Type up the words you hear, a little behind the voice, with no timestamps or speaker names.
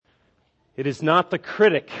It is not the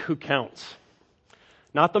critic who counts,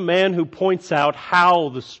 not the man who points out how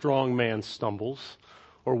the strong man stumbles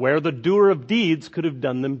or where the doer of deeds could have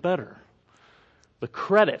done them better. The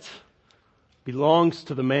credit belongs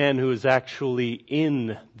to the man who is actually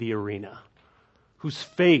in the arena, whose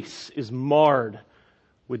face is marred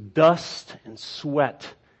with dust and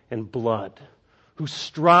sweat and blood, who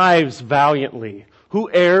strives valiantly, who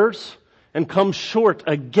errs and comes short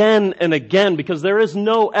again and again, because there is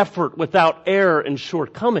no effort without error and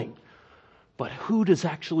shortcoming. But who does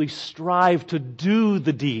actually strive to do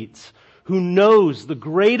the deeds, who knows the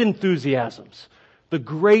great enthusiasms, the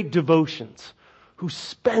great devotions, who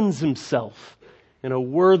spends himself in a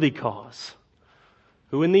worthy cause,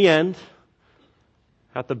 who in the end,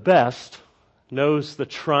 at the best, knows the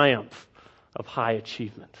triumph of high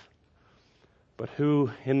achievement, but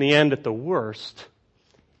who in the end, at the worst,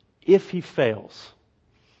 if he fails,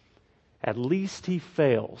 at least he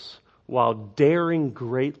fails while daring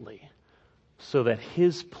greatly, so that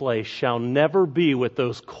his place shall never be with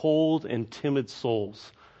those cold and timid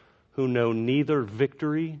souls who know neither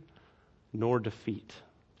victory nor defeat.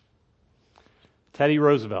 Teddy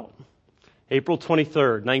Roosevelt, April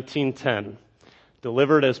 23rd, 1910,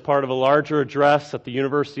 delivered as part of a larger address at the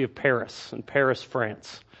University of Paris in Paris,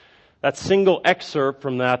 France. That single excerpt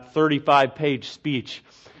from that 35-page speech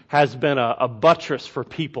has been a buttress for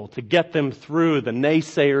people to get them through the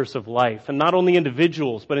naysayers of life. And not only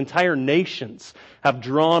individuals, but entire nations have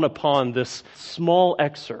drawn upon this small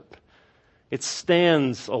excerpt. It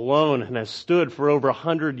stands alone and has stood for over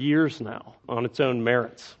 100 years now on its own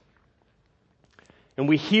merits. And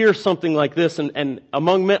we hear something like this, and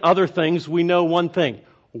among other things, we know one thing.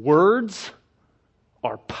 Words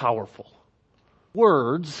are powerful.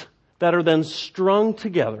 Words that are then strung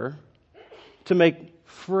together to make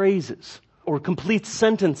phrases or complete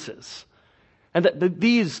sentences. And that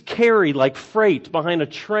these carry like freight behind a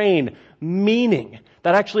train meaning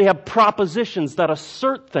that actually have propositions that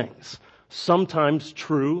assert things, sometimes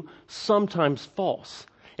true, sometimes false.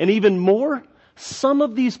 And even more, some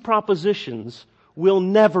of these propositions will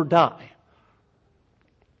never die.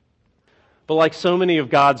 But like so many of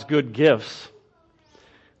God's good gifts,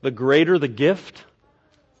 the greater the gift,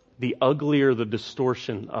 the uglier the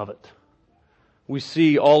distortion of it. We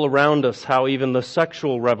see all around us how even the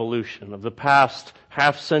sexual revolution of the past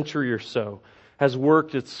half century or so has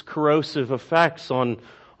worked its corrosive effects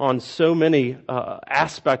on so many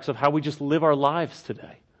aspects of how we just live our lives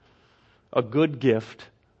today. A good gift,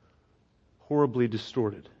 horribly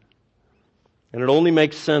distorted. And it only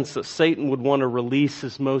makes sense that Satan would want to release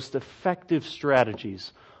his most effective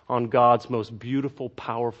strategies on God's most beautiful,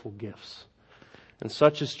 powerful gifts. And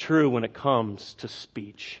such is true when it comes to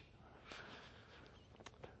speech.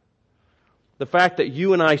 The fact that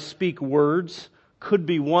you and I speak words could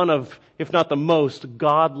be one of, if not the most,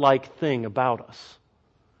 God-like thing about us.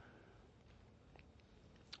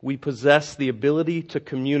 We possess the ability to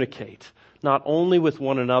communicate, not only with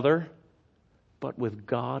one another, but with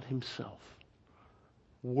God Himself.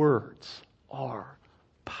 Words are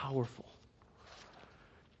powerful.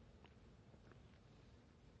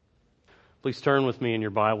 Please turn with me in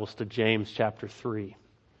your Bibles to James chapter 3.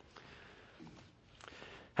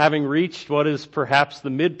 Having reached what is perhaps the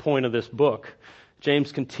midpoint of this book,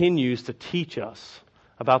 James continues to teach us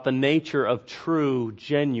about the nature of true,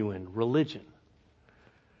 genuine religion.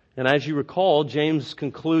 And as you recall, James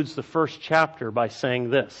concludes the first chapter by saying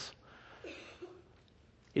this: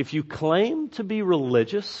 if you claim to be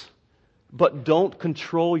religious, but don't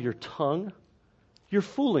control your tongue, you're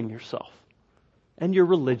fooling yourself, and your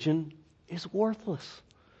religion is worthless.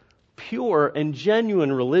 Pure and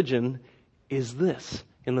genuine religion is this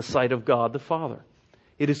in the sight of God the Father.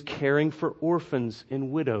 It is caring for orphans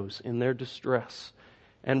and widows in their distress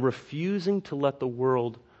and refusing to let the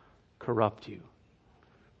world corrupt you.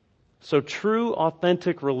 So true,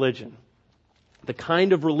 authentic religion, the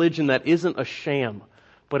kind of religion that isn't a sham,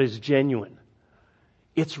 but is genuine,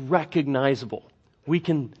 it's recognizable. We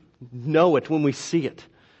can know it when we see it.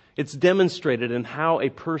 It's demonstrated in how a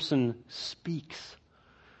person speaks.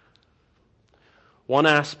 One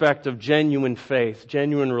aspect of genuine faith,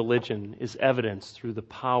 genuine religion, is evidenced through the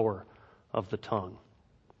power of the tongue.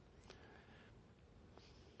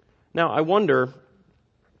 Now, I wonder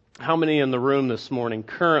how many in the room this morning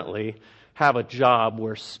currently have a job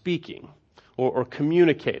where speaking or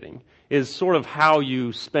communicating is sort of how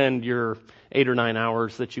you spend your 8 or 9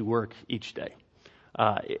 hours that you work each day.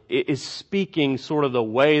 Is speaking sort of the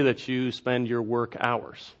way that you spend your work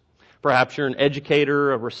hours? Perhaps you're an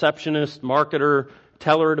educator, a receptionist, marketer,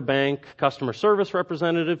 teller at a bank, customer service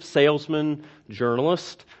representative, salesman,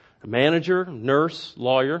 journalist, a manager, nurse,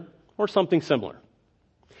 lawyer, or something similar.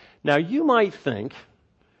 Now, you might think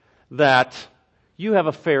that you have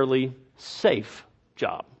a fairly safe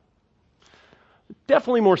job.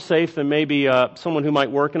 Definitely more safe than maybe someone who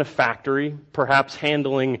might work in a factory, perhaps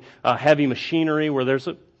handling heavy machinery where there's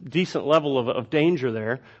a decent level of danger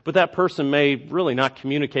there, but that person may really not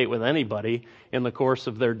communicate with anybody in the course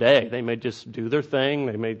of their day. They may just do their thing,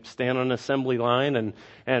 they may stand on an assembly line,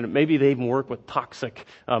 and maybe they even work with toxic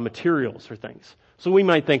materials or things. So we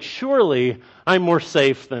might think, surely I'm more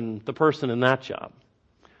safe than the person in that job.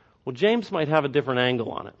 Well, James might have a different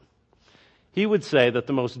angle on it. He would say that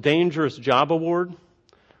the most dangerous job award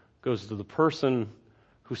goes to the person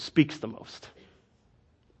who speaks the most.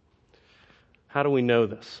 How do we know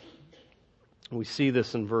this? We see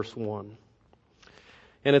this in verse 1.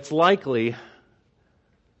 And it's likely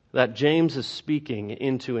that James is speaking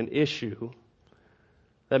into an issue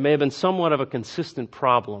that may have been somewhat of a consistent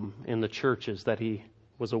problem in the churches that he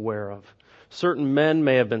was aware of. Certain men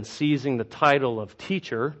may have been seizing the title of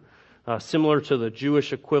teacher, similar to the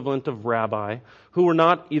Jewish equivalent of rabbi, who were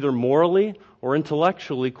not either morally or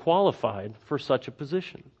intellectually qualified for such a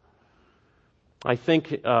position. I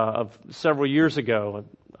think of several years ago,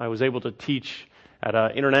 I was able to teach at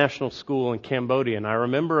an international school in Cambodia, and I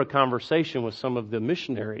remember a conversation with some of the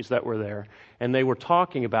missionaries that were there, and they were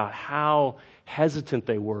talking about how hesitant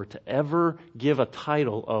they were to ever give a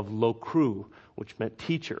title of Lokru, which meant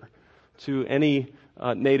teacher, to any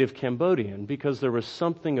native Cambodian, because there was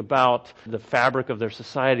something about the fabric of their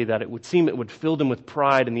society that it would seem it would fill them with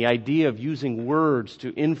pride and the idea of using words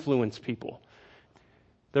to influence people.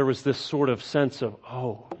 There was this sort of sense of,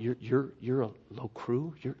 oh, you're a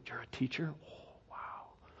Lokru? You're a teacher? Oh, wow.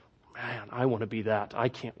 Man, I want to be that. I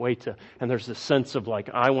can't wait to. And there's this sense of like,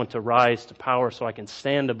 I want to rise to power so I can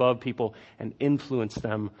stand above people and influence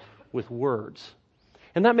them with words.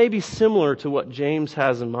 And that may be similar to what James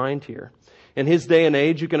has in mind here. In his day and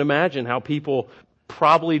age, you can imagine how people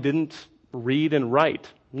probably didn't read and write.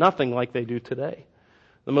 Nothing like they do today.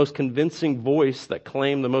 The most convincing voice that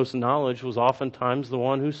claimed the most knowledge was oftentimes the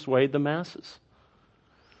one who swayed the masses.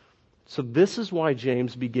 So this is why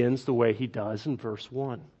James begins the way he does in verse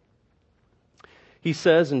 1. He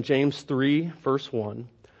says in James 3, verse 1,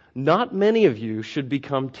 "Not many of you should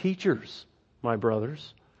become teachers, my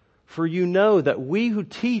brothers, for you know that we who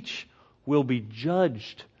teach will be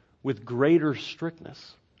judged with greater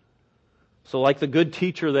strictness." So like the good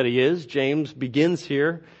teacher that he is, James begins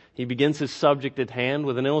here. He begins his subject at hand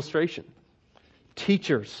with an illustration.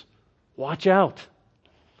 Teachers, watch out.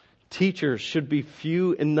 Teachers should be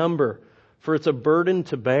few in number, for it's a burden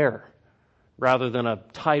to bear rather than a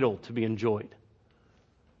title to be enjoyed.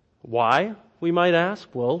 Why, we might ask?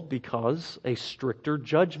 Well, because a stricter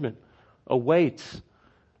judgment awaits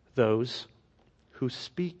those who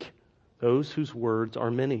speak, those whose words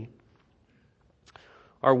are many.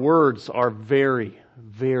 Our words are very,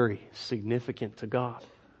 very significant to God.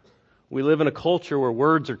 We live in a culture where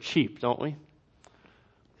words are cheap, don't we?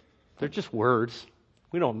 They're just words.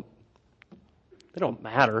 They don't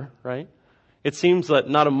matter, right? It seems that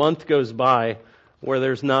not a month goes by where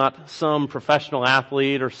there's not some professional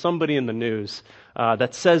athlete or somebody in the news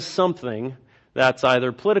that says something that's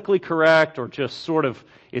either politically correct or just sort of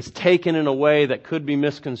is taken in a way that could be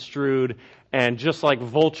misconstrued. And just like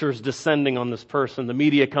vultures descending on this person, the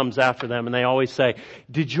media comes after them and they always say,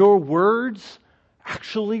 "Did your words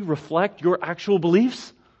actually reflect your actual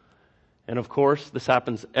beliefs?" And of course, this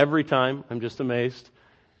happens every time. I'm just amazed.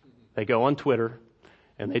 They go on Twitter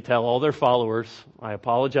and they tell all their followers, "I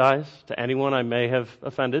apologize to anyone I may have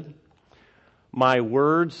offended. My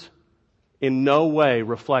words in no way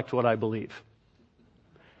reflect what I believe."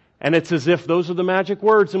 And it's as if those are the magic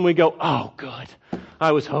words, and we go, "Oh, good.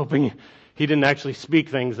 I was hoping he didn't actually speak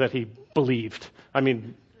things that he believed." I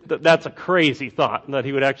mean, that's a crazy thought, that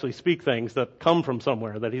he would actually speak things that come from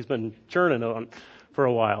somewhere that he's been churning on for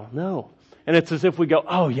a while. No. And it's as if we go,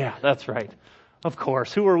 "Oh yeah, that's right. Of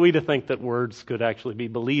course. Who are we to think that words could actually be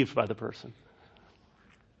believed by the person?"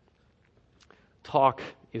 Talk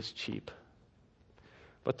is cheap.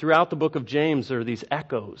 But throughout the book of James, there are these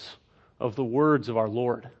echoes of the words of our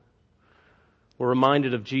Lord. We're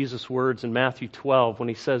reminded of Jesus' words in Matthew 12 when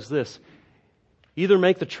he says this, "Either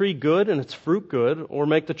make the tree good and its fruit good, or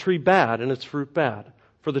make the tree bad and its fruit bad.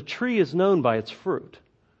 For the tree is known by its fruit.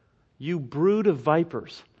 You brood of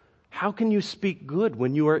vipers, how can you speak good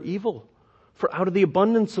when you are evil? For out of the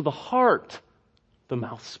abundance of the heart, the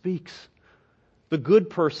mouth speaks. The good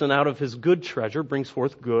person out of his good treasure brings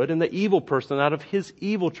forth good, and the evil person out of his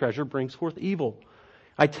evil treasure brings forth evil.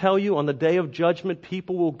 I tell you, on the day of judgment,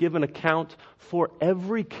 people will give an account for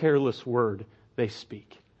every careless word they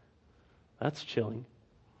speak." That's chilling.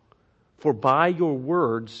 For by your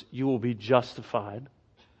words you will be justified,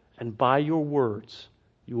 and by your words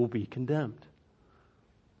you will be condemned.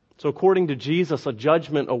 So according to Jesus, a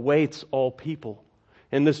judgment awaits all people.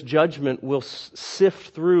 And this judgment will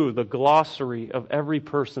sift through the glossary of every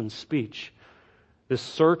person's speech. This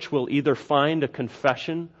search will either find a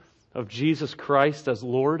confession of Jesus Christ as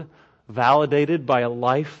Lord, validated by a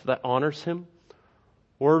life that honors Him,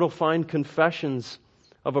 or it'll find confessions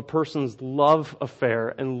of a person's love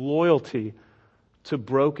affair and loyalty to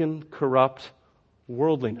broken, corrupt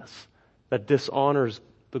worldliness that dishonors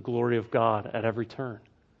the glory of God at every turn.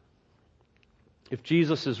 If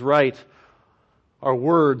Jesus is right, our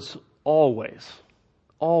words always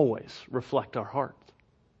reflect our heart.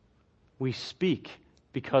 We speak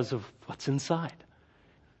because of what's inside.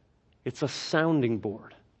 It's a sounding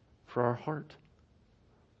board for our heart.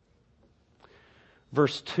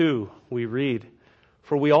 Verse 2, we read,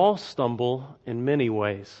 "For we all stumble in many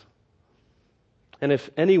ways. And if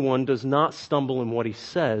anyone does not stumble in what he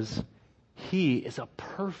says, he is a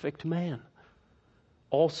perfect man,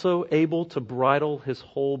 also able to bridle his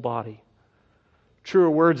whole body."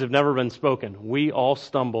 Truer words have never been spoken. We all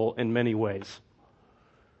stumble in many ways.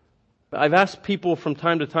 I've asked people from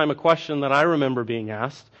time to time a question that I remember being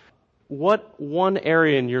asked. What one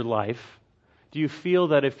area in your life do you feel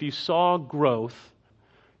that if you saw growth,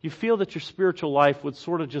 you feel that your spiritual life would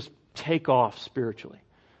sort of just take off spiritually?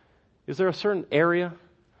 Is there a certain area?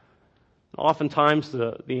 Oftentimes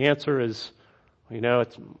the answer is,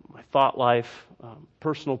 it's my thought life,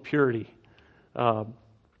 personal purity,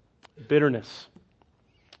 bitterness,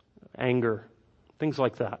 anger, things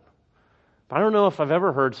like that. But I don't know if I've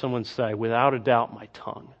ever heard someone say, without a doubt, my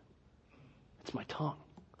tongue. It's my tongue.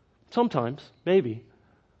 Sometimes, maybe.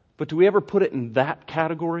 But do we ever put it in that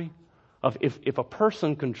category of if a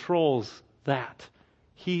person controls that,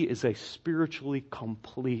 he is a spiritually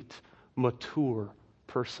complete, mature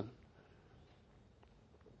person?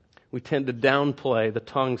 We tend to downplay the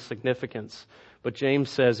tongue's significance. But James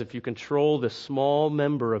says if you control this small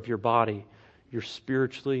member of your body, you're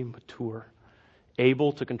spiritually mature,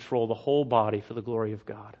 able to control the whole body for the glory of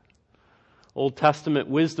God. Old Testament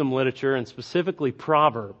wisdom literature, and specifically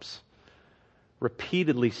Proverbs,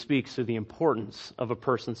 repeatedly speaks to the importance of a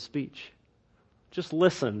person's speech. Just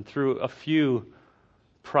listen through a few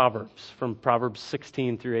Proverbs from Proverbs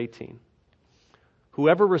 16 through 18.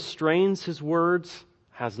 "Whoever restrains his words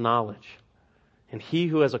has knowledge, and he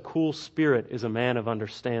who has a cool spirit is a man of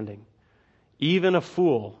understanding. Even a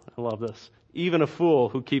fool," I love this, "even a fool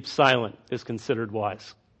who keeps silent is considered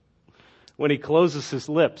wise. When he closes his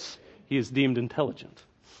lips, he is deemed intelligent."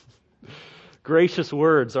 Gracious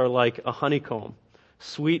words are like a honeycomb,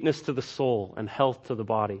 sweetness to the soul and health to the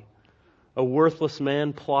body. A worthless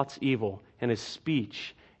man plots evil, and his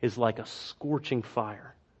speech is like a scorching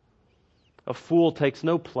fire. A fool takes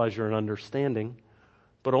no pleasure in understanding,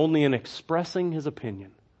 but only in expressing his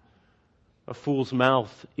opinion. A fool's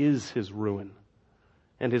mouth is his ruin,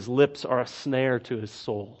 and his lips are a snare to his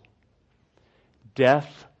soul.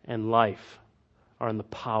 Death and life are in the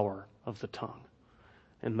power of the tongue,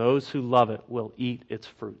 and those who love it will eat its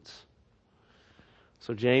fruits.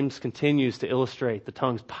 So James continues to illustrate the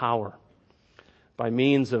tongue's power by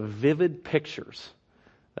means of vivid pictures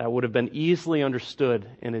that would have been easily understood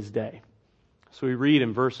in his day. So we read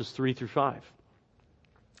in verses 3 through 5.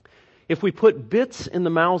 "If we put bits in the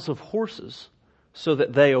mouths of horses so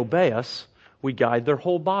that they obey us, we guide their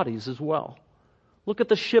whole bodies as well. Look at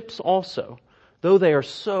the ships also. Though they are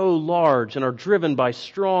so large and are driven by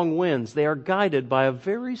strong winds, they are guided by a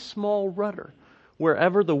very small rudder,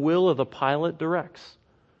 wherever the will of the pilot directs.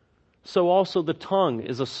 So also the tongue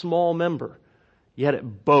is a small member, yet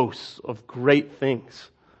it boasts of great things.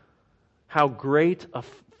 How great a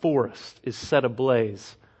forest is set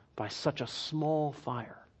ablaze by such a small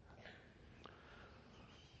fire."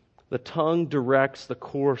 The tongue directs the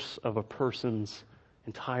course of a person's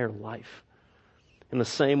entire life. In the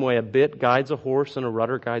same way, a bit guides a horse and a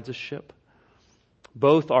rudder guides a ship.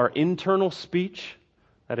 Both our internal speech,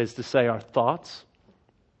 that is to say our thoughts,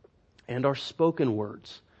 and our spoken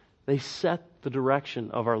words, they set the direction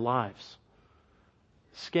of our lives.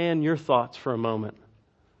 Scan your thoughts for a moment.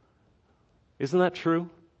 Isn't that true?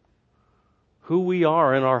 Who we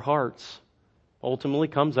are in our hearts ultimately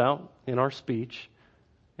comes out in our speech,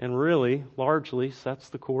 and really, largely, sets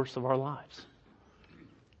the course of our lives.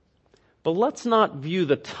 But let's not view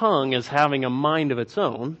the tongue as having a mind of its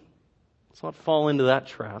own. Let's not fall into that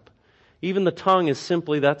trap. Even the tongue is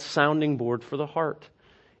simply that sounding board for the heart.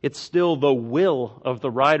 It's still the will of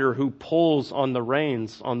the rider who pulls on the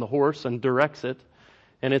reins on the horse and directs it.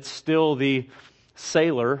 And it's still the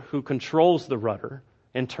sailor who controls the rudder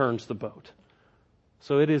and turns the boat.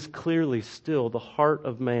 So it is clearly still the heart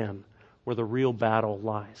of man where the real battle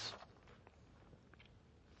lies.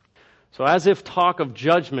 So as if talk of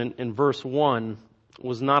judgment in verse 1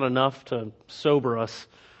 was not enough to sober us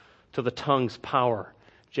to the tongue's power,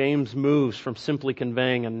 James moves from simply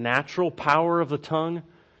conveying a natural power of the tongue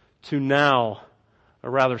to now a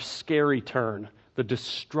rather scary turn, the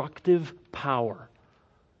destructive power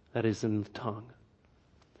that is in the tongue.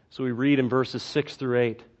 So we read in verses 6 through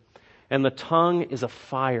 8, "And the tongue is a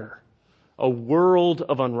fire, a world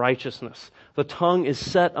of unrighteousness. The tongue is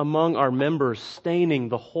set among our members, staining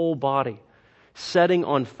the whole body, setting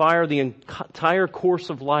on fire the entire course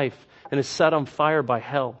of life, and is set on fire by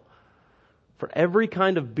hell. For every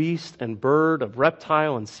kind of beast and bird, of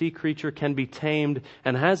reptile and sea creature can be tamed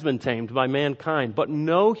and has been tamed by mankind, but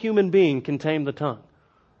no human being can tame the tongue.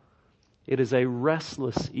 It is a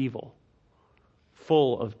restless evil,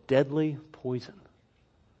 full of deadly poison."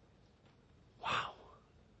 Wow.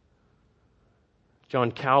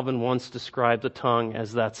 John Calvin once described the tongue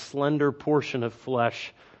as that slender portion of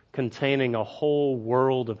flesh containing a whole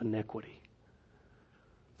world of iniquity.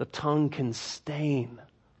 The tongue can stain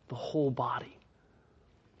the whole body.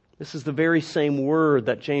 This is the very same word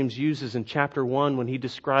that James uses in chapter 1 when he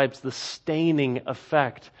describes the staining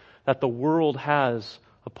effect that the world has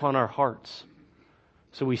upon our hearts.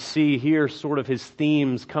 So we see here sort of his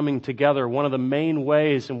themes coming together. One of the main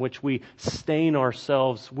ways in which we stain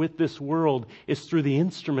ourselves with this world is through the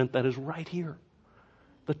instrument that is right here.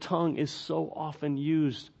 The tongue is so often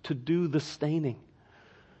used to do the staining.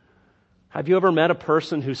 Have you ever met a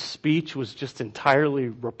person whose speech was just entirely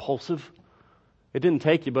repulsive? It didn't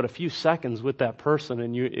take you but a few seconds with that person,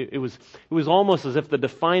 and it was almost as if the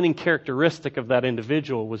defining characteristic of that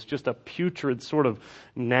individual was just a putrid, sort of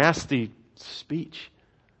nasty speech,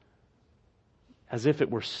 as if it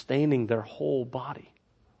were staining their whole body.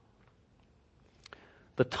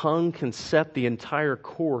 The tongue can set the entire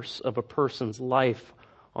course of a person's life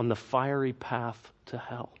on the fiery path to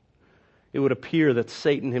hell. It would appear that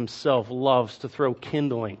Satan himself loves to throw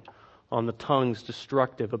kindling on the tongue's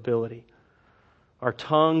destructive ability. Our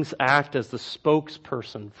tongues act as the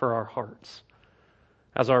spokesperson for our hearts.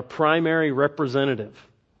 As our primary representative,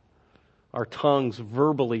 our tongues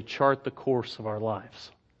verbally chart the course of our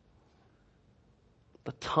lives.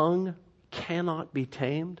 The tongue cannot be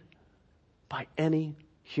tamed by any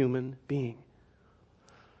human being.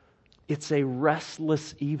 It's a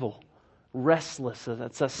restless evil. Restless,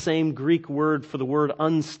 that's the same Greek word for the word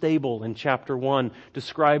unstable in chapter 1,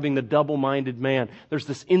 describing the double-minded man. There's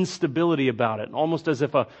this instability about it, almost as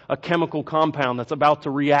if a chemical compound that's about to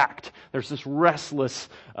react. There's this restless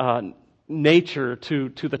nature to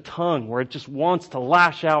the tongue where it just wants to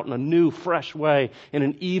lash out in a new, fresh way, in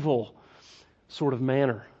an evil sort of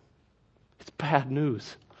manner. It's bad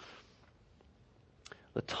news.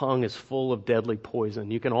 The tongue is full of deadly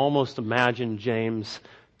poison. You can almost imagine James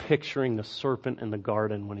picturing the serpent in the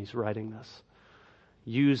garden when he's writing this,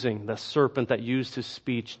 using the serpent that used his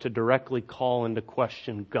speech to directly call into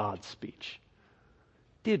question God's speech.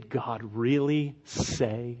 Did God really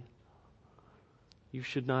say you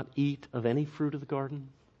should not eat of any fruit of the garden?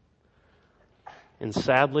 And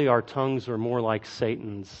sadly, our tongues are more like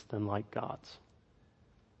Satan's than like God's.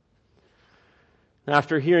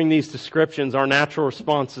 After hearing these descriptions, our natural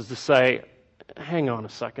response is to say, hang on a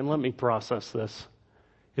second, let me process this.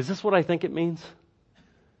 Is this what I think it means?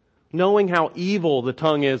 Knowing how evil the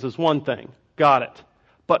tongue is one thing. Got it.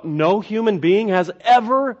 But no human being has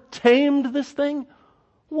ever tamed this thing?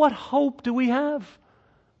 What hope do we have?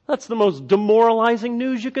 That's the most demoralizing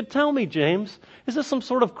news you could tell me, James. Is this some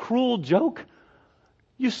sort of cruel joke?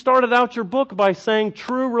 You started out your book by saying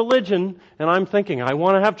true religion, and I'm thinking, I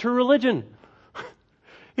want to have true religion.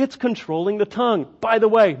 It's controlling the tongue. By the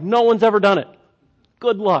way, no one's ever done it.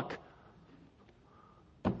 Good luck.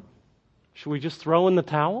 Should we just throw in the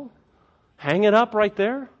towel? Hang it up right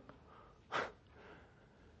there?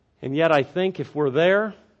 And yet I think if we're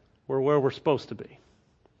there, we're where we're supposed to be.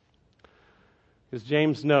 Because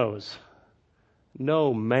James knows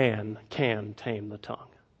no man can tame the tongue.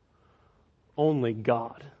 Only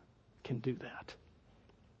God can do that.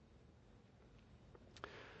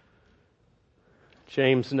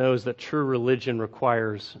 James knows that true religion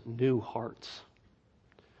requires new hearts.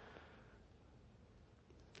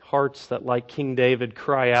 Hearts that, like King David,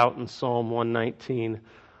 cry out in Psalm 119,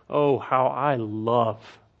 "Oh, how I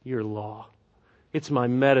love your law. It's my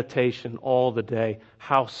meditation all the day.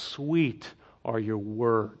 How sweet are your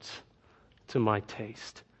words to my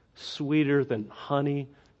taste, sweeter than honey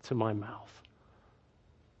to my mouth."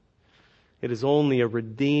 It is only a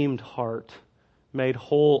redeemed heart made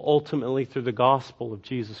whole ultimately through the gospel of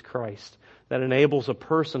Jesus Christ, that enables a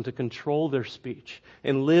person to control their speech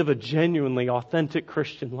and live a genuinely authentic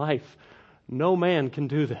Christian life. No man can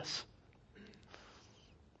do this.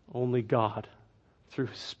 Only God, through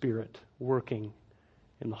His Spirit, working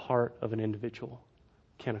in the heart of an individual,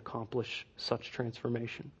 can accomplish such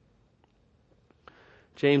transformation.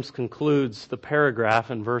 James concludes the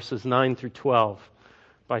paragraph in verses 9 through 12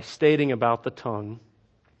 by stating about the tongue,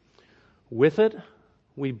 "With it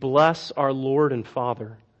we bless our Lord and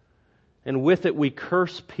Father, and with it we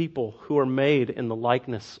curse people who are made in the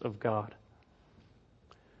likeness of God.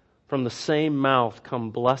 From the same mouth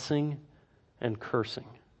come blessing and cursing.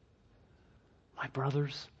 My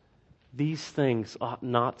brothers, these things ought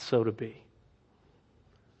not so to be.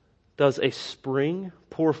 Does a spring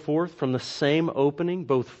pour forth from the same opening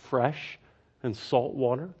both fresh and salt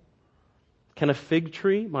water? Can a fig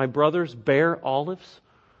tree, my brothers, bear olives,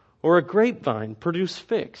 or a grapevine produce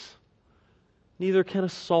figs? Neither can a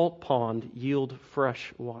salt pond yield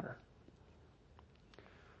fresh water."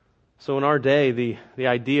 So in our day, the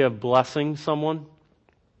idea of blessing someone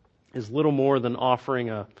is little more than offering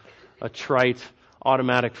a trite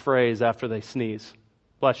automatic phrase after they sneeze.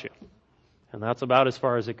 Bless you. And that's about as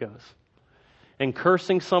far as it goes. And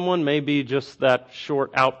cursing someone may be just that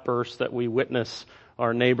short outburst that we witness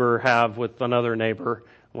our neighbor have with another neighbor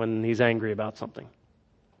when he's angry about something.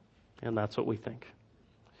 And that's what we think.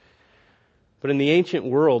 But in the ancient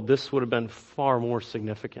world, this would have been far more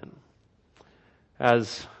significant.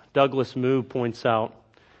 As Douglas Moo points out,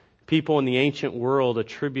 people in the ancient world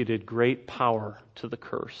attributed great power to the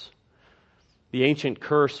curse. The ancient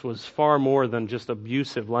curse was far more than just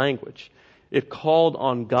abusive language. It called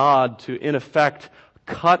on God to, in effect,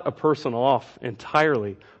 cut a person off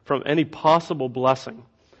entirely from any possible blessing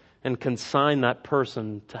and consign that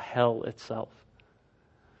person to hell itself.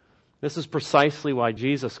 This is precisely why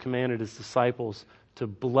Jesus commanded His disciples to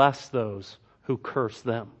bless those who curse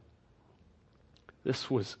them. This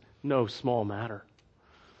was no small matter.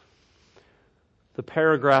 The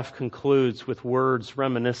paragraph concludes with words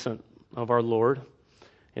reminiscent of our Lord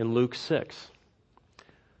in Luke 6.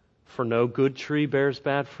 "For no good tree bears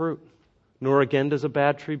bad fruit, nor again does a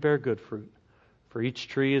bad tree bear good fruit. For each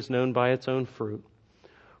tree is known by its own fruit.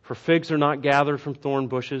 For figs are not gathered from thorn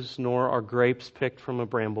bushes, nor are grapes picked from a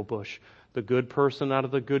bramble bush. The good person out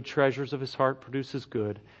of the good treasures of his heart produces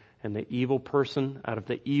good, and the evil person out of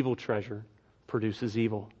the evil treasure produces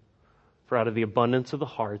evil. For out of the abundance of the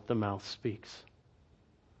heart the mouth speaks."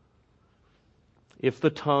 If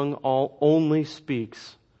the tongue only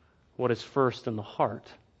speaks what is first in the heart,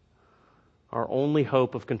 our only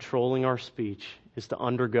hope of controlling our speech is to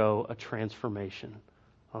undergo a transformation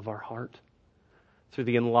of our heart through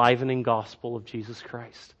the enlivening gospel of Jesus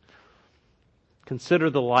Christ. Consider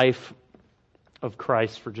the life of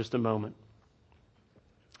Christ for just a moment.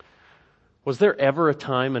 Was there ever a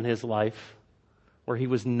time in His life where He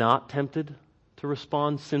was not tempted to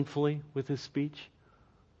respond sinfully with His speech?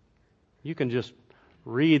 You can just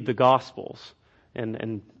read the Gospels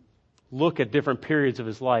and look at different periods of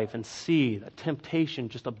His life and see that temptation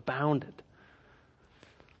just abounded.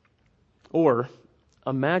 Or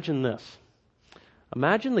imagine this.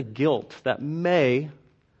 Imagine the guilt that may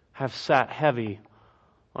have sat heavy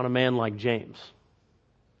on a man like James.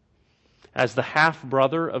 As the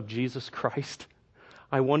half-brother of Jesus Christ,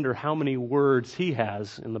 I wonder how many words he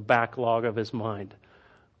has in the backlog of his mind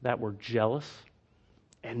that were jealous,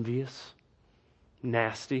 envious,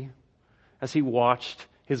 nasty, as he watched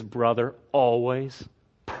his brother always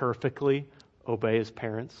perfectly obey his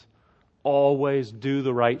parents, always do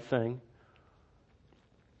the right thing.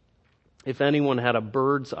 If anyone had a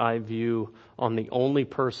bird's eye view on the only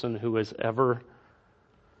person who has ever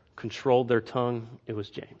controlled their tongue, it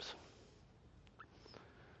was James.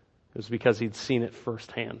 It was because he'd seen it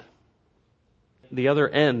firsthand. The other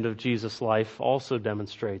end of Jesus' life also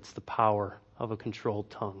demonstrates the power of a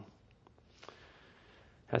controlled tongue.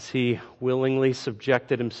 As He willingly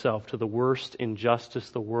subjected Himself to the worst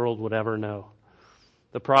injustice the world would ever know.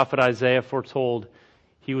 The prophet Isaiah foretold,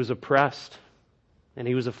 He was oppressed and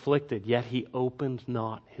He was afflicted, yet He opened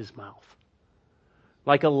not His mouth.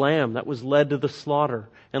 Like a lamb that was led to the slaughter,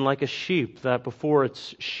 and like a sheep that before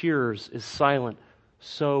its shearers is silent,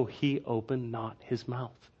 so He opened not His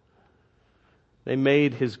mouth. They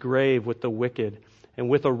made His grave with the wicked, and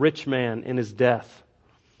with a rich man in his death,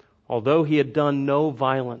 although He had done no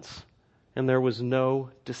violence, and there was no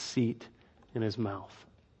deceit in His mouth.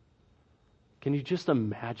 Can you just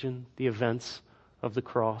imagine the events of the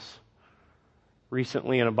cross?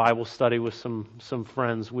 Recently in a Bible study with some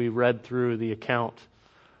friends, we read through the account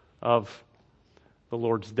of the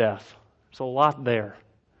Lord's death There's a lot there.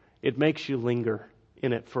 It makes you linger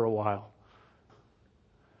in it for a while.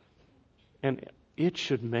 And it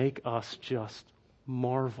should make us just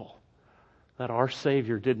marvel that our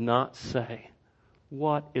Savior did not say,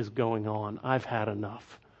 "What is going on? I've had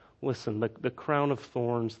enough." Listen, the crown of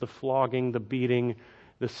thorns, the flogging, the beating,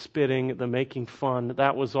 the spitting, the making fun,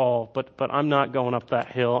 that was all. But I'm not going up that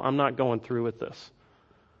hill. I'm not going through with this.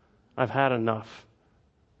 I've had enough.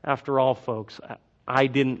 After all, folks, I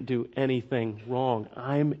didn't do anything wrong.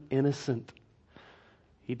 I'm innocent.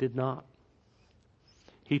 He did not.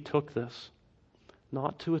 He took this,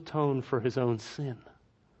 not to atone for his own sin,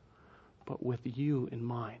 but with you in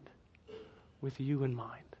mind. With you in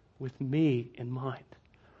mind. With me in mind.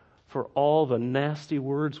 For all the nasty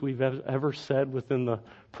words we've ever said within the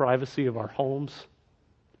privacy of our homes,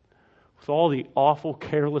 with all the awful,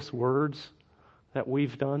 careless words that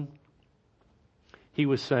we've done, he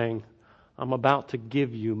was saying, I'm about to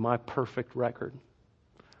give you my perfect record.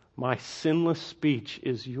 My sinless speech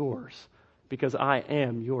is yours because I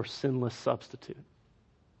am your sinless substitute.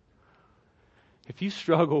 If you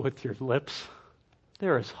struggle with your lips,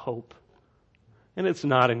 there is hope. And it's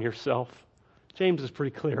not in yourself. James is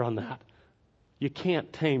pretty clear on that. You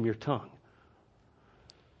can't tame your tongue.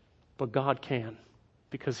 But God can,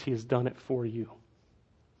 because he has done it for you.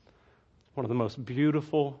 One of the most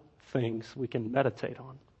beautiful things we can meditate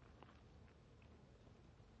on.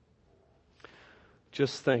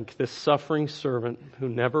 Just think, this suffering servant who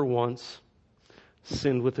never once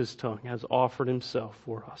sinned with his tongue has offered himself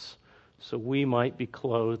for us, so we might be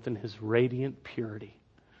clothed in his radiant purity.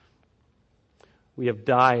 We have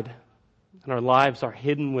died, and our lives are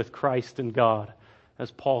hidden with Christ in God, as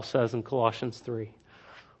Paul says in Colossians 3.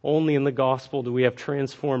 Only in the gospel do we have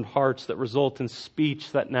transformed hearts that result in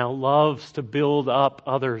speech that now loves to build up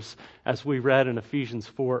others, as we read in Ephesians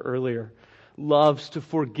 4 earlier. Loves to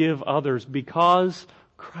forgive others because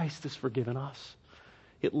Christ has forgiven us.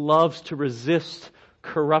 It loves to resist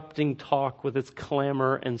corrupting talk with its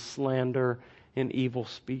clamor and slander and evil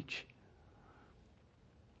speech.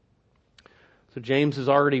 So James has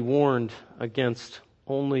already warned against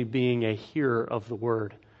only being a hearer of the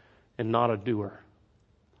word and not a doer.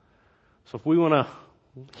 So if we want to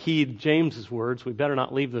heed James's words, we better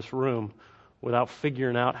not leave this room without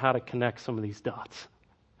figuring out how to connect some of these dots.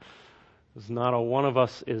 Because not a one of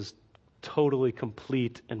us is totally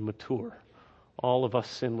complete and mature. All of us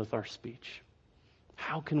sin with our speech.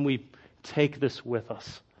 How can we take this with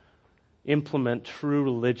us? Implement true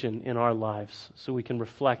religion in our lives so we can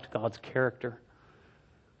reflect God's character.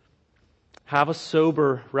 Have a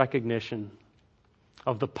sober recognition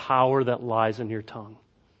of the power that lies in your tongue.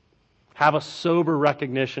 Have a sober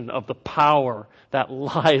recognition of the power that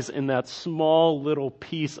lies in that small little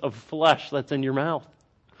piece of flesh that's in your mouth.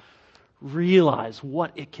 Realize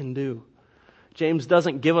what it can do. James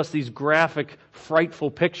doesn't give us these graphic,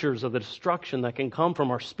 frightful pictures of the destruction that can come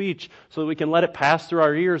from our speech so that we can let it pass through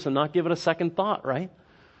our ears and not give it a second thought, right?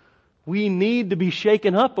 We need to be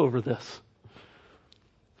shaken up over this.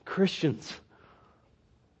 Christians,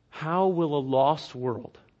 how will a lost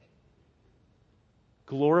world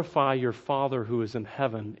glorify your Father who is in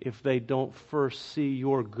heaven if they don't first see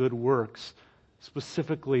your good works,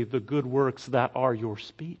 specifically the good works that are your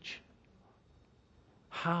speech?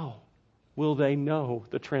 How will they know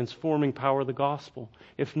the transforming power of the gospel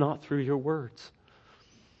if not through your words?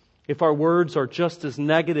 If our words are just as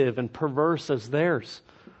negative and perverse as theirs,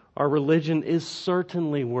 our religion is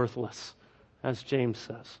certainly worthless, as James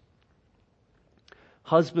says.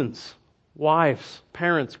 Husbands, wives,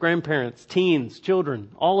 parents, grandparents, teens,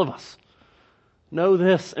 children, all of us, know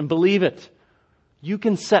this and believe it. You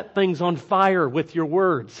can set things on fire with your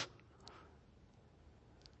words.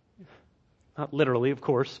 Not literally, of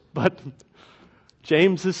course, but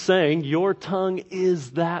James is saying your tongue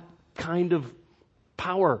is that kind of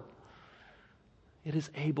power. It is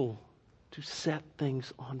able to set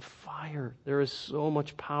things on fire. There is so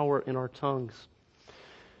much power in our tongues.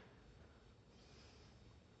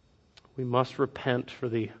 We must repent for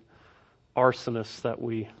the arsonists that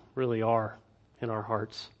we really are in our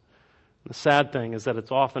hearts. The sad thing is that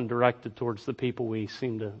it's often directed towards the people we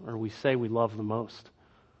say we love the most.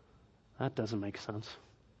 That doesn't make sense.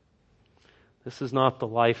 This is not the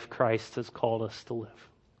life Christ has called us to live.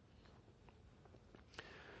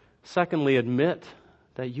 Secondly, admit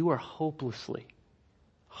that you are hopelessly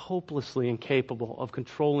incapable of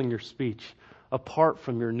controlling your speech apart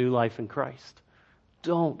from your new life in Christ.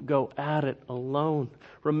 Don't go at it alone.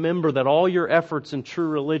 Remember that all your efforts in true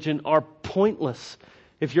religion are pointless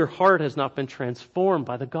if your heart has not been transformed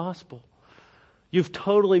by the gospel. You've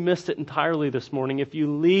totally missed it entirely this morning if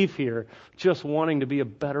you leave here just wanting to be a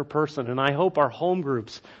better person. And I hope our home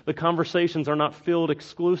groups, the conversations are not filled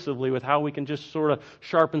exclusively with how we can just sort of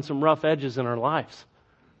sharpen some rough edges in our lives.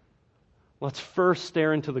 Let's first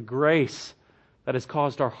stare into the grace that has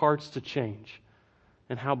caused our hearts to change,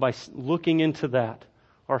 and how by looking into that,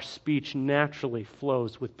 our speech naturally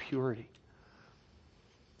flows with purity.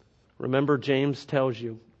 Remember, James tells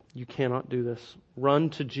you, you cannot do this. Run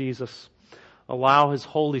to Jesus. Allow His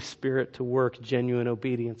Holy Spirit to work genuine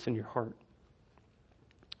obedience in your heart.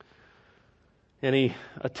 Any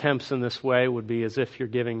attempts in this way would be as if you're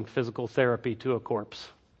giving physical therapy to a corpse.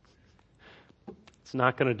 It's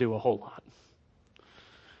not going to do a whole lot.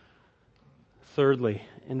 Thirdly,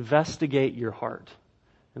 investigate your heart.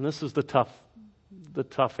 And this is the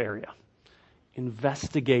tough area.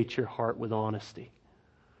 Investigate your heart with honesty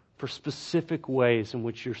for specific ways in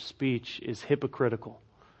which your speech is hypocritical.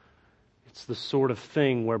 It's the sort of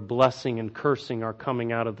thing where blessing and cursing are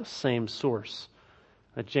coming out of the same source.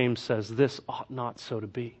 That James says, this ought not so to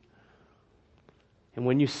be. And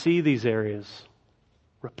when you see these areas,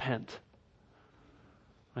 repent.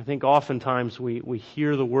 I think oftentimes we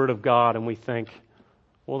hear the Word of God and we think,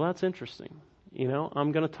 well, that's interesting.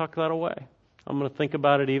 I'm going to tuck that away. I'm going to think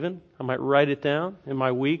about it even. I might write it down in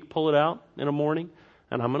my week, pull it out in a morning,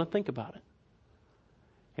 and I'm going to think about it.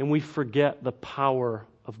 And we forget the power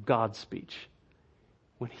of God's speech.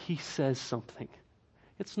 When He says something,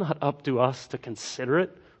 it's not up to us to consider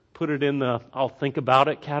it, put it in the I'll think about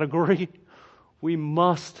it category. We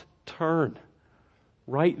must turn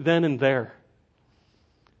right then and there.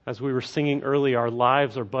 As we were singing earlier, our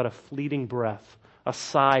lives are but a fleeting breath, a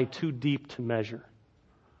sigh too deep to measure.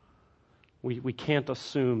 We can't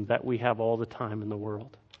assume that we have all the time in the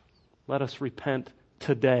world. Let us repent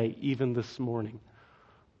today, even this morning,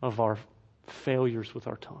 of our failures with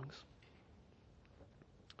our tongues.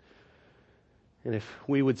 And if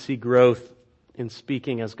we would see growth in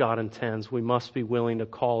speaking as God intends, we must be willing to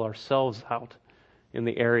call ourselves out in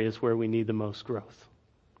the areas where we need the most growth.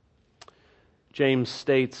 James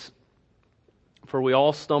states, "For we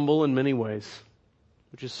all stumble in many ways,"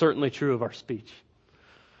 which is certainly true of our speech.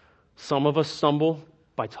 Some of us stumble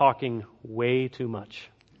by talking way too much,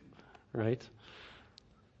 right?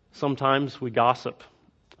 Sometimes we gossip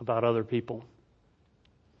about other people.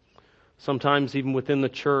 Sometimes even within the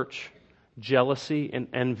church, jealousy and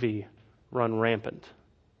envy run rampant.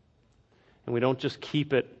 And we don't just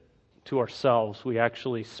keep it to ourselves, we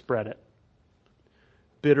actually spread it.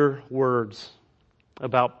 Bitter words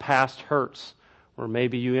about past hurts, or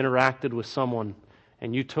maybe you interacted with someone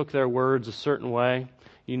and you took their words a certain way,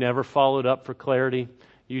 you never followed up for clarity,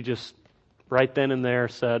 you just right then and there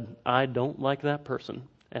said, I don't like that person,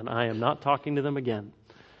 and I am not talking to them again.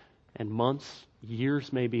 And months,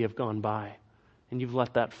 years maybe have gone by, and you've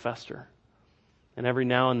let that fester. And every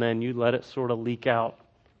now and then you let it sort of leak out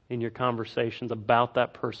in your conversations about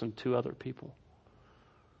that person to other people.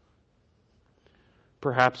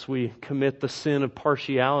 Perhaps we commit the sin of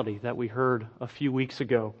partiality that we heard a few weeks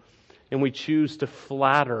ago, and we choose to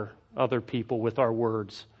flatter other people with our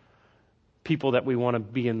words. People that we want to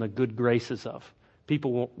be in the good graces of.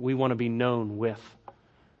 People we want to be known with.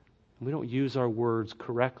 We don't use our words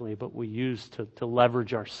correctly, but we use to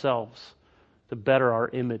leverage ourselves, to better our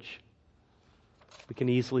image. We can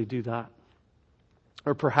easily do that.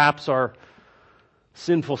 Or perhaps our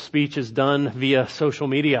sinful speech is done via social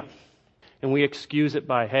media, and we excuse it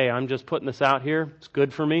by, hey, I'm just putting this out here. It's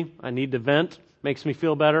good for me. I need to vent. Makes me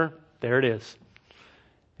feel better. There it is.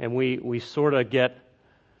 And we sort of get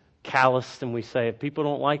calloused and we say, if people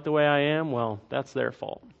don't like the way I am, well, that's their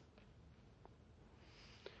fault.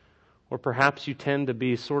 Or perhaps you tend to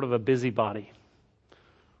be sort of a busybody,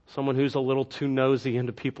 someone who's a little too nosy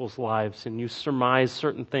into people's lives, and you surmise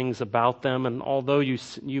certain things about them, and although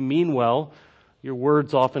you mean well, your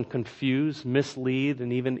words often confuse, mislead,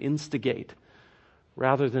 and even instigate,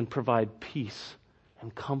 rather than provide peace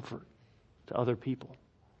and comfort to other people.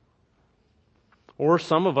 Or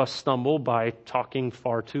some of us stumble by talking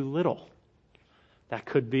far too little. That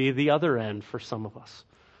could be the other end for some of us.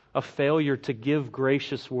 A failure to give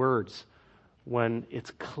gracious words when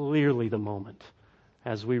it's clearly the moment.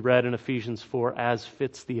 As we read in Ephesians 4, as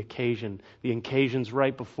fits the occasion. The occasion's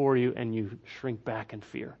right before you and you shrink back in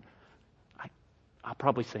fear. I'll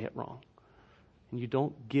probably say it wrong. And you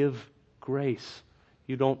don't give grace.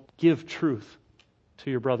 You don't give truth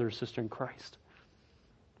to your brother or sister in Christ.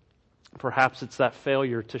 Perhaps it's that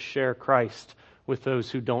failure to share Christ with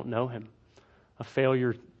those who don't know Him. A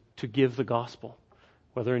failure to give the gospel,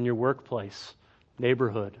 whether in your workplace,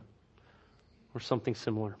 neighborhood, or something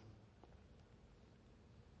similar.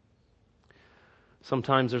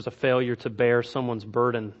 Sometimes there's a failure to bear someone's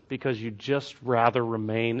burden because you just rather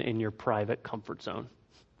remain in your private comfort zone.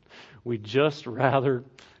 We just rather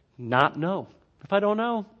not know. If I don't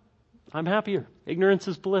know, I'm happier. Ignorance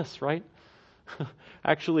is bliss, right?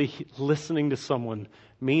 Actually, listening to someone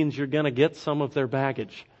means you're going to get some of their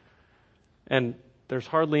baggage. And there's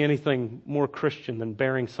hardly anything more Christian than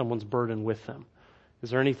bearing someone's burden with them. Is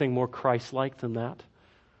there anything more Christ-like than that?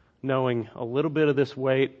 Knowing a little bit of this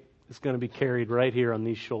weight is going to be carried right here on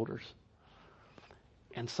these shoulders.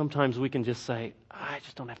 And sometimes we can just say, I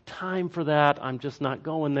just don't have time for that. I'm just not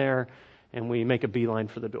going there. And we make a beeline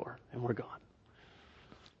for the door and we're gone.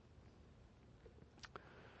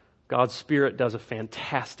 God's Spirit does a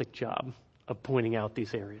fantastic job of pointing out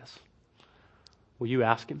these areas. Will you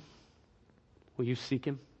ask Him? Will you seek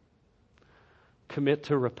Him? Commit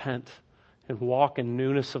to repent and walk in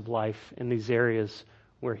newness of life in these areas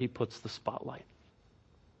where He puts the spotlight.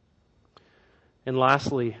 And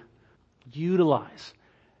lastly, utilize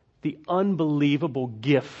the unbelievable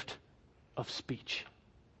gift of speech.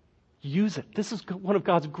 Use it. This is one of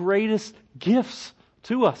God's greatest gifts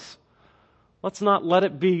to us. Let's not let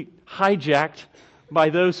it be hijacked by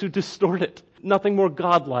those who distort it. Nothing more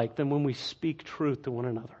godlike than when we speak truth to one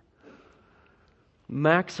another.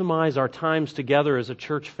 Maximize our times together as a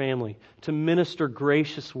church family to minister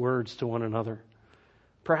gracious words to one another.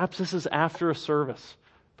 Perhaps this is after a service.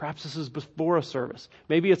 Perhaps this is before a service.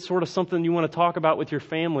 Maybe it's sort of something you want to talk about with your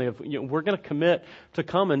family. We're going to commit to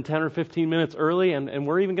coming 10 or 15 minutes early, and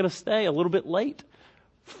we're even going to stay a little bit late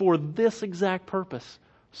for this exact purpose,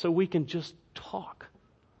 so we can just talk.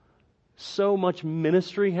 So much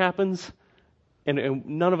ministry happens, and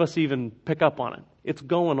none of us even pick up on it. It's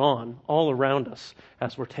going on all around us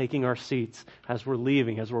as we're taking our seats, as we're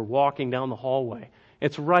leaving, as we're walking down the hallway.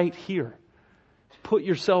 It's right here. Put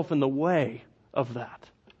yourself in the way of that.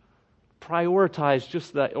 Prioritize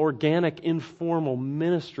just that organic, informal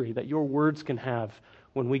ministry that your words can have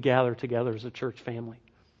when we gather together as a church family.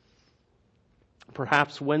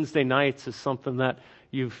 Perhaps Wednesday nights is something that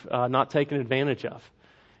you've not taken advantage of.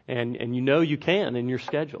 And you know you can in your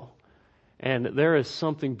schedule. And there is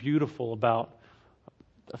something beautiful about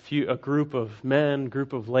a group of men,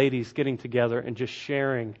 group of ladies getting together and just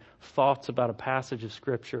sharing thoughts about a passage of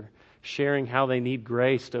Scripture, sharing how they need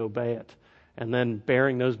grace to obey it, and then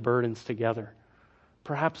bearing those burdens together.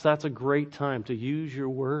 Perhaps that's a great time to use your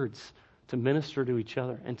words to minister to each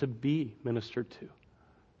other and to be ministered to.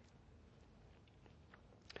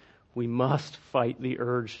 We must fight the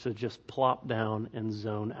urge to just plop down and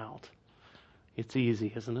zone out. It's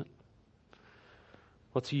easy, isn't it?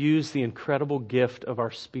 Let's use the incredible gift of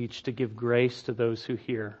our speech to give grace to those who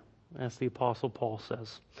hear, as the Apostle Paul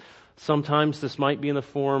says. Sometimes this might be in the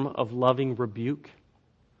form of loving rebuke.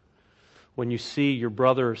 When you see your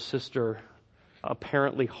brother or sister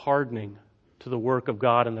apparently hardening to the work of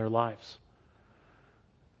God in their lives.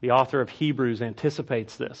 The author of Hebrews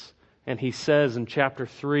anticipates this, and he says in chapter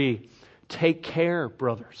 3, "Take care,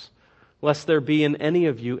 brothers, lest there be in any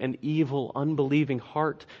of you an evil, unbelieving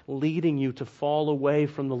heart leading you to fall away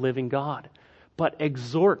from the living God. But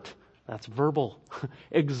exhort," that's verbal,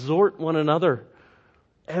 "exhort one another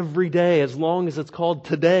every day, as long as it's called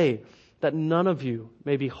today, that none of you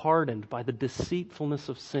may be hardened by the deceitfulness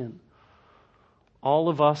of sin." All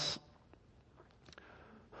of us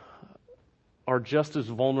are just as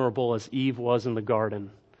vulnerable as Eve was in the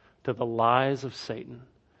garden to the lies of Satan,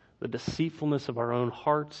 the deceitfulness of our own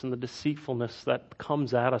hearts, and the deceitfulness that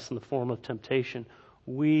comes at us in the form of temptation.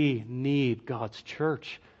 We need God's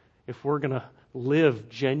church if we're going to live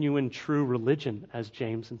genuine, true religion, as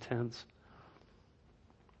James intends.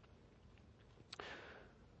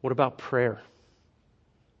 What about prayer?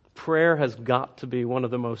 Prayer has got to be one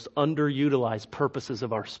of the most underutilized purposes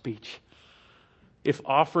of our speech. If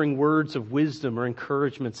offering words of wisdom or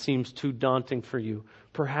encouragement seems too daunting for you,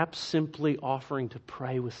 perhaps simply offering to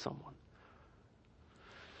pray with someone.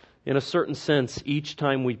 In a certain sense, each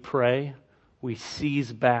time we pray, we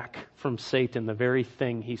seize back from Satan the very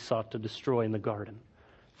thing he sought to destroy in the garden: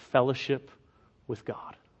 fellowship with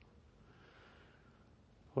God.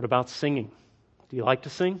 What about singing? Do you like to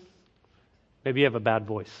sing? Maybe you have a bad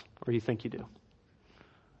voice, or you think you do.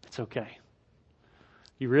 It's okay.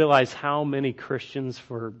 You realize how many Christians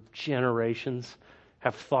for generations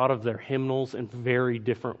have thought of their hymnals in very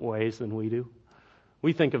different ways than we do?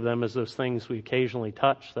 We think of them as those things we occasionally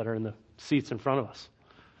touch that are in the seats in front of us.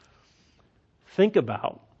 Think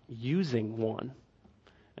about using one.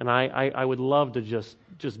 And I would love to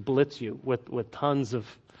just blitz you with tons of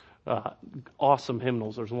awesome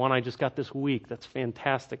hymnals. There's one I just got this week that's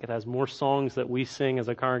fantastic. It has more songs that we sing as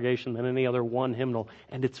a congregation than any other one hymnal,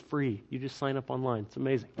 and it's free. You just sign up online. It's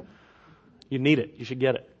amazing. You need it. You should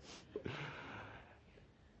get it.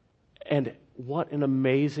 And what an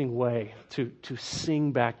amazing way to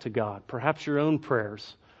sing back to God. Perhaps your own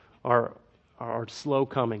prayers are slow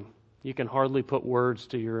coming. You can hardly put words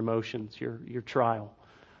to your emotions, your trial.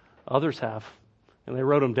 Others have, and they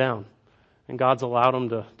wrote them down. And God's allowed them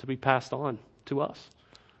to be passed on to us.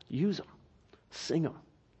 Use them. Sing them.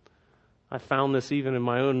 I found this even in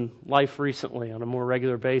my own life recently on a more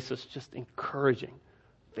regular basis. Just encouraging.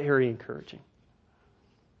 Very encouraging.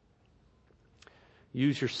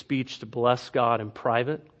 Use your speech to bless God in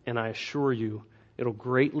private, and I assure you, it'll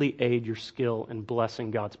greatly aid your skill in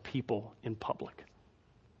blessing God's people in public.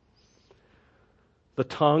 The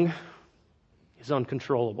tongue is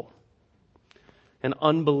uncontrollable and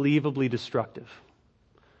unbelievably destructive.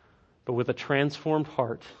 But with a transformed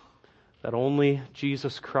heart that only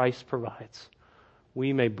Jesus Christ provides,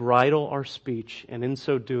 we may bridle our speech and in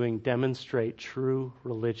so doing demonstrate true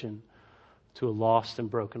religion to a lost and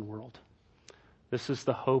broken world. This is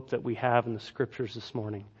the hope that we have in the Scriptures this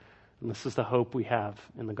morning, and this is the hope we have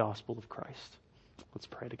in the gospel of Christ. Let's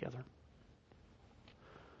pray together.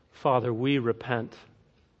 Father, we repent.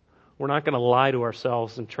 We're not going to lie to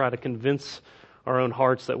ourselves and try to convince our own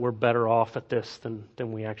hearts that we're better off at this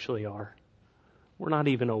than we actually are. We're not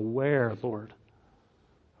even aware, Lord,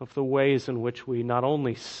 of the ways in which we not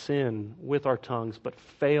only sin with our tongues, but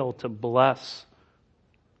fail to bless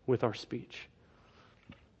with our speech.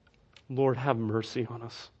 Lord, have mercy on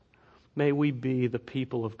us. May we be the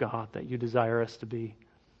people of God that you desire us to be.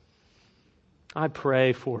 I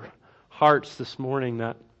pray for hearts this morning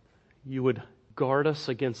that you would guard us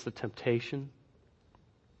against the temptation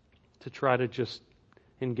to try to just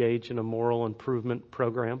engage in a moral improvement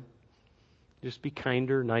program. Just be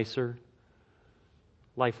kinder, nicer.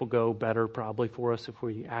 Life will go better probably for us if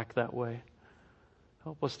we act that way.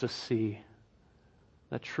 Help us to see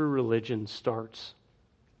that true religion starts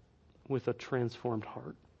with a transformed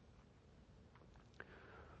heart.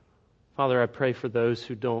 Father, I pray for those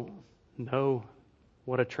who don't know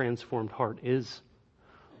what a transformed heart is.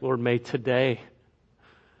 Lord, may today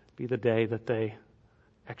be the day that they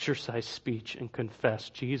exercise speech and confess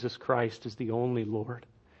Jesus Christ is the only Lord,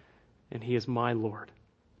 and He is my Lord.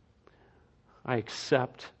 I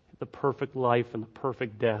accept the perfect life and the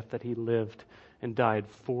perfect death that He lived and died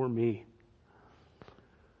for me.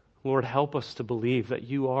 Lord, help us to believe that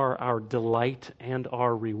you are our delight and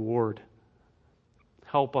our reward.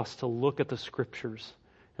 Help us to look at the Scriptures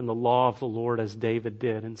and the law of the Lord as David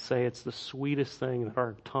did and say it's the sweetest thing that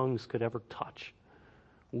our tongues could ever touch.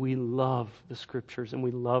 We love the Scriptures and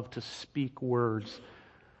we love to speak words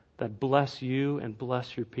that bless you and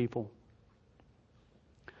bless your people.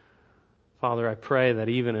 Father, I pray that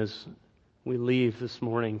even as we leave this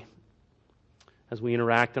morning, as we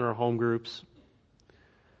interact in our home groups,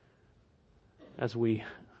 as we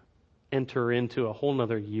enter into a whole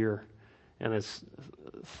nother year, and as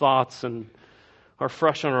thoughts and are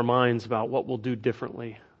fresh on our minds about what we'll do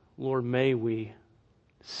differently, Lord, may we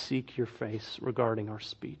seek your face regarding our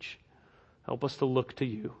speech. Help us to look to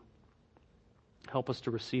you. Help us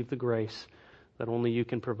to receive the grace that only you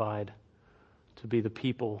can provide to be the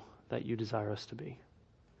people that you desire us to be.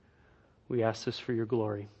 We ask this for your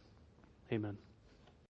glory. Amen.